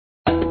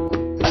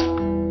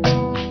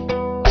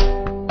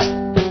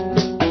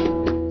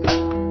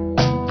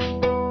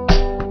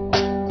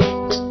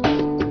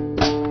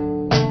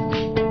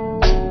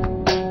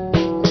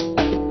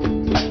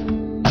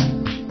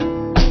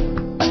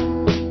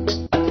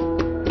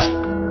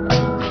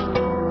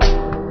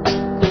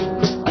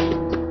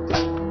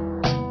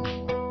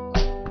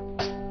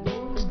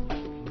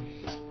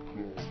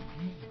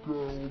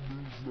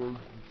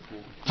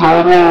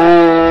I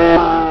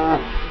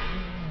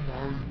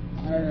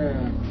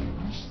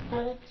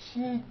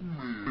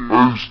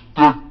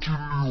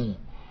started you.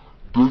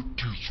 That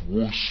is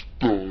what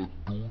star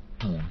do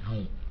to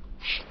you.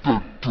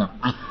 Start to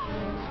me.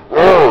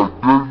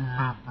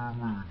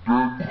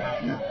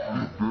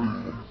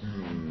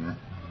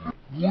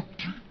 What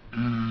a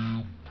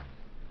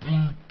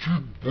bunty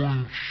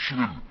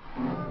bunchel.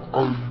 I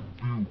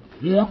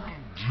behold you,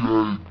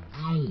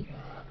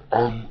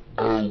 and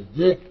I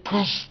walk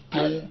us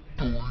down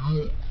to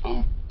you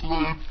and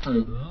try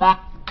to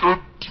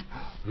market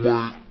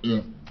my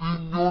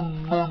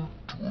opinion known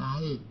to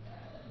you.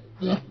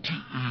 What a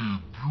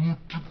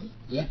beautiful,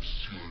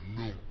 what's your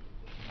name?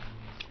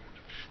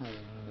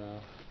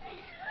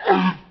 I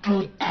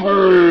don't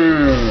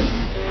care.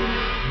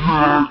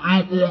 Yeah,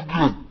 it will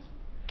get.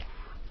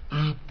 I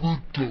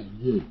better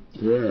walk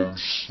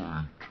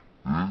outside,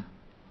 eh?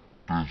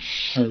 The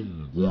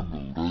sun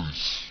wanna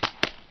rise.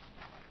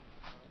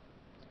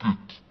 Get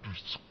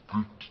this.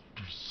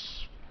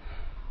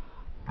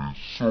 The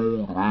sun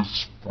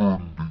rises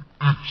from the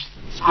east.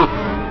 I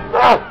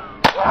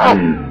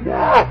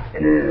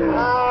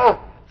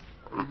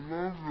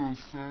love your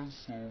sense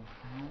of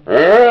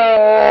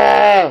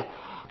humor.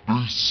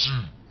 They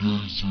see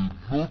there's a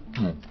lot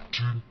of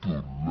things to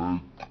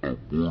like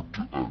about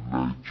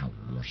Alhaji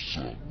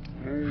Musa.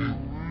 You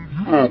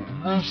have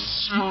not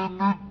seen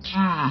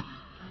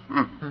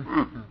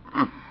anything.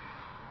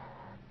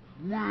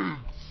 Wait.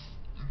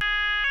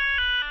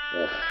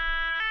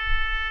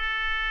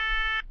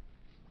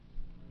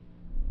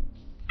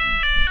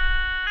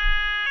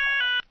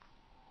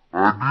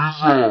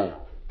 Adisa.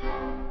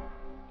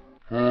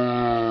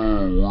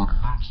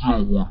 Adisa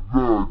would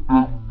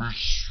not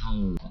miss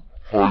you. I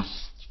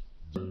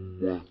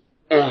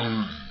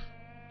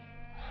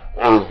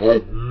have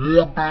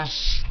more than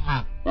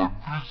sleep,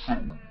 Adisa.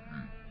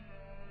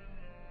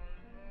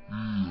 I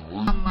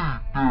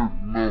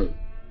need now.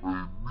 I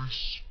miss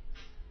you.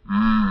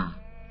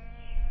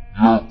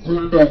 You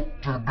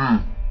come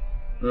back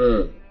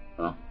today. I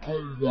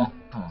can't wait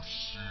to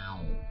see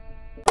you.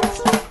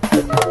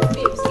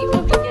 Babe, see,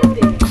 when we get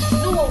there,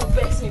 no one will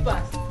vex me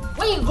past.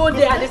 When you go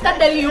there and they start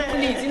telling you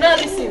please, you know,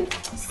 listen.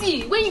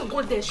 See, when you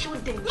go there, show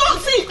them. No,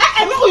 see,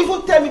 I know you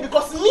won't tell me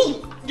because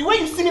me, the way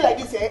you see me like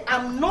this,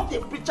 I'm not a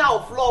preacher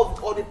of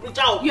love or the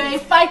preacher of... You're a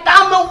fighter.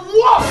 I'm a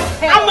war.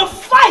 I'm a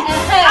fight.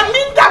 I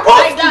mean that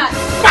like that.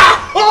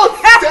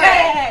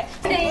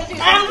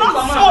 I'm not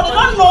sure. They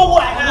don't know who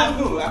I am.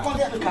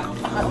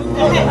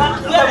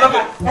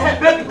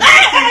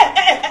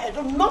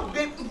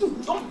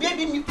 Don't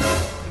baby me.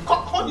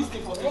 Call this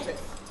thing for me.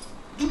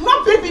 Do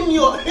not baby me.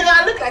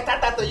 I look like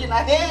that to you.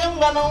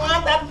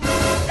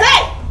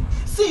 Hey!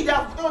 See, they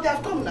have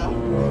come now.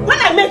 When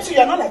I met you,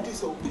 you're not like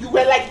this. You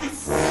were like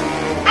this.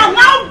 I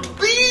now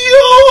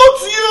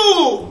built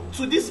you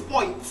to this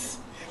point.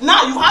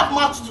 Now you have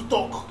mouth to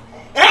talk.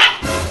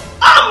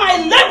 All my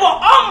labor,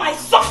 all my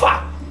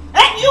suffer.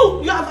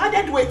 You have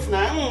added weight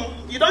now.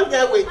 You don't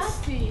get weight.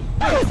 Auntie.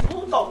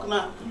 Who talk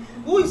now?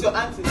 Who is your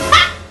auntie?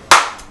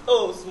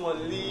 Oh,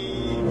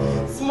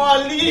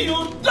 Smally,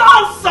 you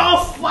don't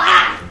suffer.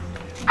 I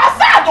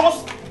say I don't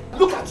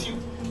look at you.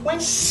 When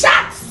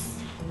sharks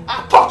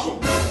are talking,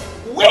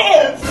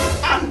 whales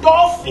and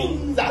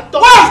dolphins are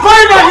talking. What's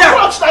going on here?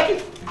 Like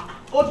it.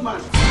 Old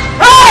man.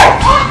 Hey!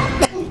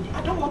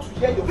 I don't want to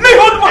hear you. Me,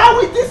 old man. I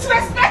will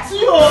disrespect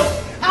you.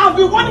 I'll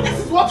be warning, this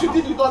is what you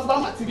did with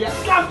husband material.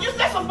 You have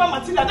useless husband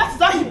material. That is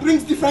how he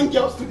brings different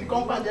girls to the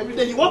compound every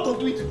day. You want to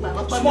do it with my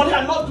husband. Smally, I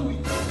cannot do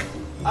it.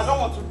 I don't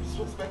want to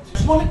disrespect you.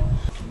 Smally.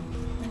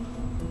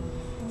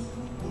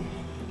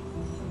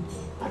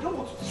 I don't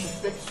want to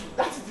disrespect you.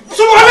 That is the...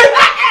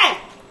 Smally!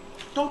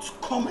 Don't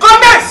come.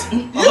 Come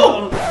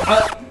You!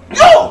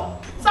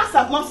 Sas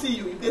have not seen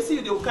you. If they see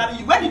you, they will carry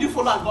you. Where did you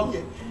follow and come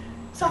here?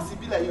 Sas will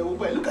be like your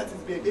boy. Look at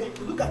his baby.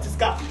 Look at his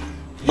car.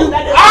 You!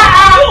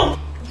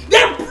 They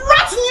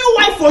brought new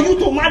wife for you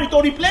to marry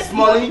to replace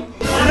Smally.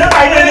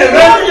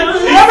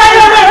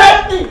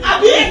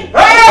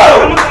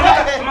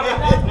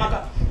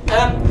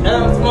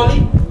 Smally,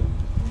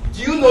 do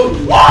you know me?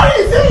 Who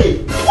is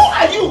he? Who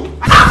are you?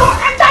 I will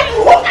enter you.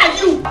 Who are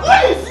you? Who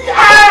is he?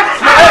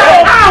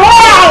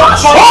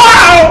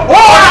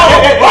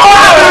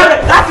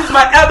 That is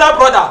my elder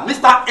brother,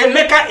 Mr.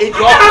 Emeka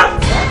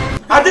Ejogu.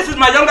 And this is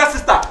my younger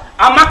sister,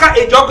 Amaka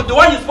Ejogu, the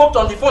one you spoke to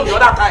on the phone the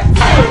other time.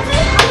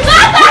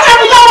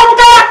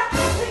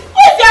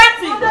 Who's your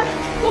auntie?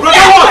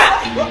 Brother, what?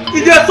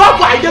 If they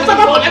suffer, if they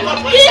suffer for effort.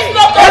 He's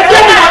not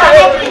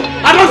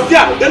I don't see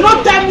her. They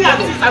don't tell me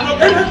and sis. I don't.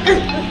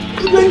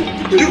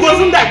 You go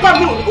soon there.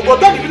 Come on. Go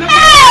tell me.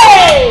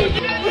 Hey!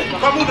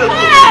 Come on.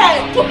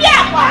 Hey! To be a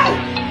boy.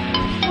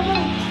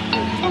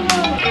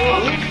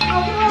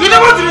 You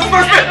don't want to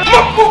respect me.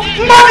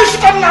 Money should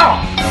come now.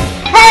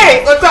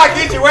 Hey,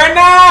 Otaki, when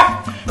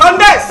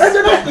condolence.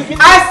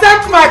 I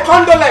sent my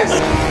condolence.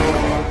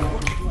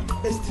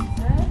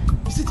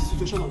 You see the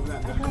situation of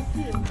that? Are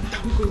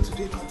we going to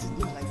do a party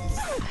like this? I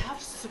have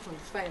to sit on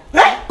fire.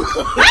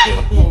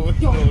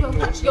 Your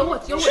what? Your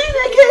what?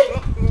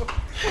 Chineke!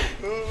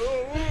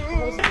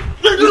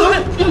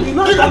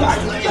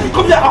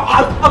 Come here.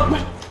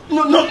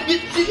 No.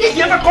 If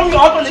you ever come your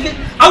husband again,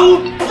 I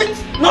will beat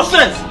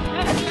nonsense.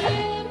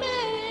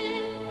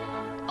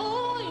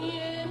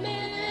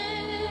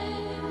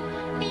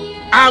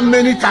 How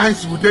many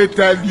times would they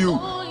tell you?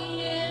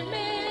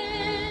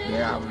 They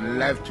have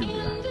left you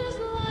behind.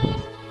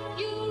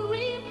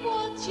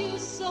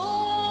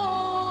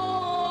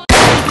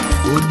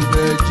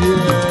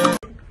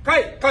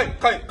 Kai.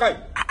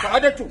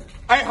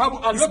 I have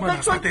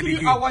allocated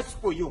 3 hours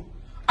for you.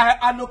 I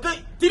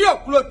allocate 3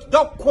 o'clock.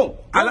 Don't come.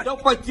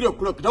 Don't fight 3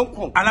 o'clock. Don't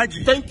come.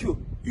 Alhaji. Thank you.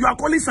 You are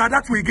calling her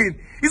that way again.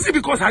 Is it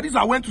because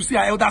Hadiza went to see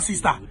her elder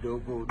sister?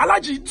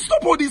 Alhaji,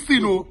 stop all this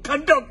thing, oh.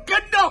 Calm down.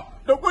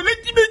 Don't let me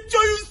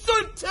show you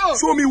something.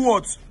 Show me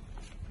what?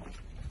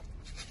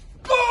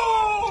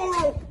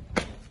 Oh!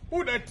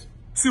 Who that?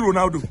 See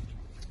Ronaldo.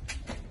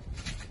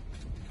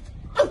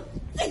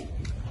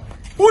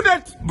 Who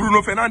that?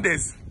 Bruno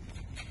Fernandes.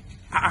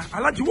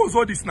 Alhaji, what's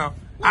all this now?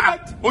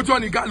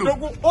 Ojoani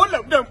Gallo. All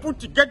of them put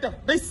together,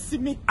 they see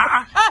me.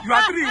 You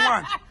are 3 in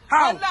 1.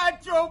 How?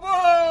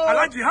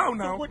 Alhaji, how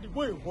now? The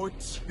boy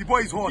hot. The boy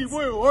is hot. The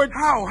boy hot.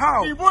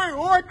 How? The boy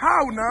hot.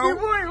 How now? The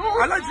boy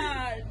hot.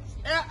 Alhaji.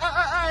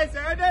 I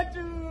said that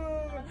too.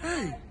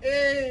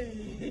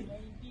 Hey.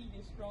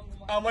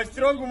 I'm a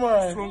strong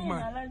man. Strong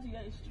man. Alhaji,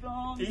 you're a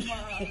strong man.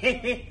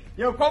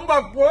 You come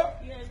back, boy.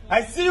 Yes,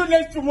 I see you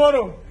next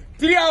tomorrow.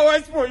 3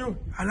 hours for you.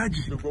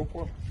 Alhaji.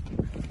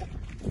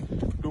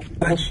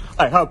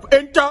 I have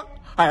enter.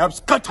 I have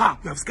scatter.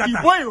 You have scatter.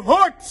 The boy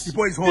hot. The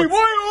boy is hot. The boy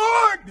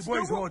hot. The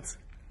boy is hot.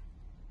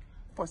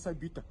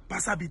 Pasabita.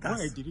 Pasabitas.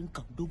 Why I didn't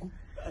come, Dogo?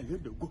 I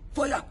let them go.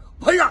 Fire.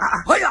 The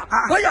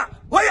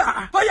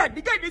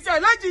guy they say,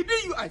 Alhaji,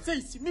 did you? I say,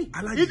 it's me.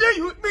 Alhaji. Did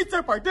you? Me,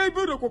 I didn't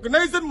be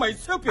recognizing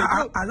myself.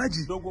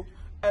 Alhaji. Dogo,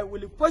 I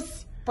will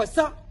pass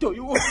to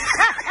you.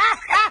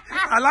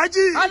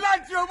 Alhaji.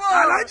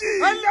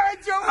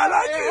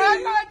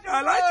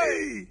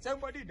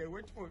 Somebody, they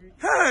wait for me.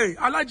 Hey,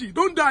 Alhaji,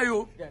 don't die,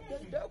 oh.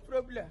 No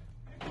problem.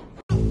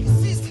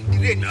 The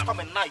rain is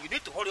coming now. You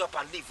need to hurry up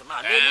and leave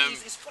now.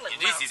 It's falling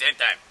now. This is end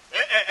time.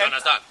 You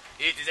understand?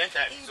 It is end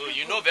time. So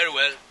you know very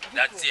well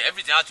that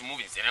everything has to move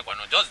in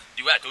Senequano, just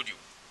the way I told you.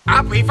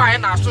 If I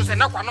am so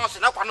Senequano,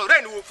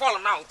 rain will fall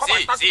now. Come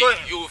on, start going.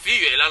 You feel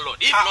you're a landlord.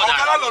 If not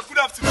that, Landlord, good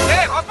afternoon.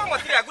 Hey, husband,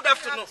 good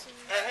afternoon.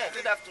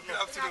 Good afternoon.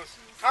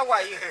 How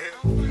are you?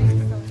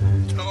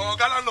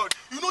 Landlord,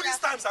 you know these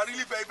times are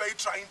really very, very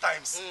trying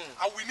times.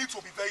 And we need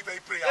to be very, very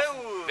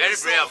prayerful. very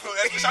prayerful.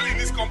 Especially in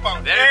this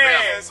compound. Very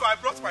prayerful. So I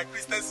brought my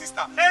Christian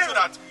sister so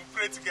that we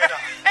pray together.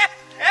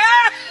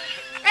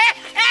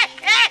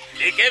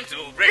 They came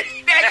to pray.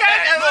 No,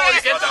 they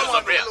came to do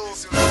some prayer.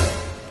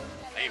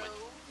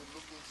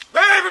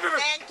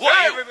 Who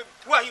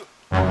are you?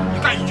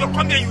 You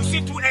come here, you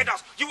see 2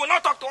 elders. You will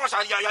not talk to us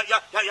and you're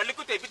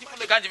looking at a beautiful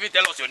lady. You can't even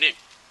tell us your name.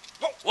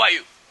 Who are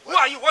you? Who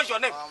are you? What's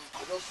your name? I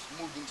just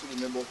moved into the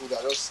neighborhood.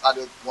 I just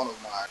added one of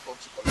my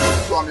property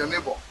colleagues. So I'm your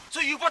neighbor. So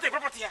you bought a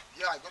property here?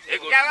 Yeah, I got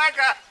it.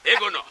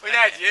 Ego no. He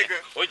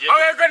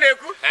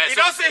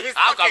don't say his.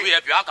 How can we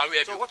help you? How can we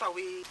help So you? what are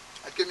we?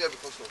 I came here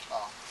because of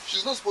her.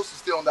 She's not supposed to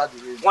stay under the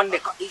rain. One day,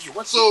 if you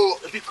want So,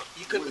 you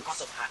came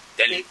because of her.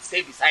 Tell him.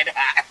 Stay beside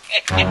her.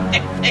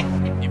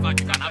 In fact,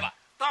 you can have her.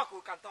 Talk,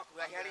 we can talk.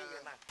 We are hearing you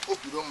now. Hope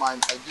you don't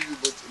mind. I give you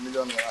both $1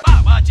 million. 1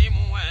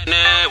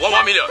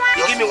 million.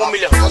 You give me 1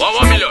 million.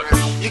 1 million.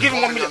 You give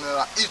me 1 million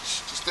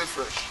each to stay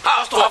fresh.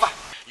 How to have her?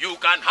 You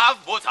can have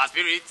both her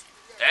spirit,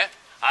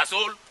 her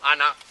soul,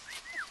 and her.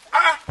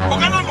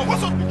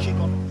 What's up with you?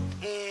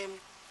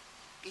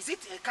 Is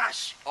it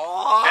cash?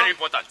 Oh. Very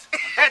important.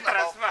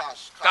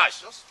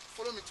 Cash. Just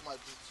follow me to my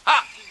booth.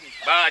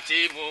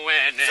 Hey,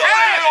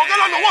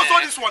 what's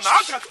all this one?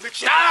 How can I make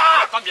sure?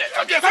 Come here.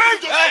 Where are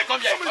you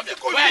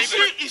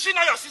going? Is she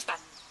not your sister?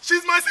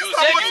 She's my sister. You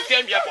said you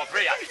came here for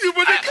prayer. I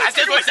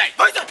said go inside.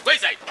 Go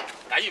inside.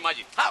 Can you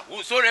imagine?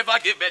 Whosoever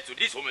gave birth to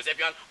this Homo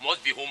sapien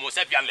must be Homo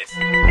sapienless.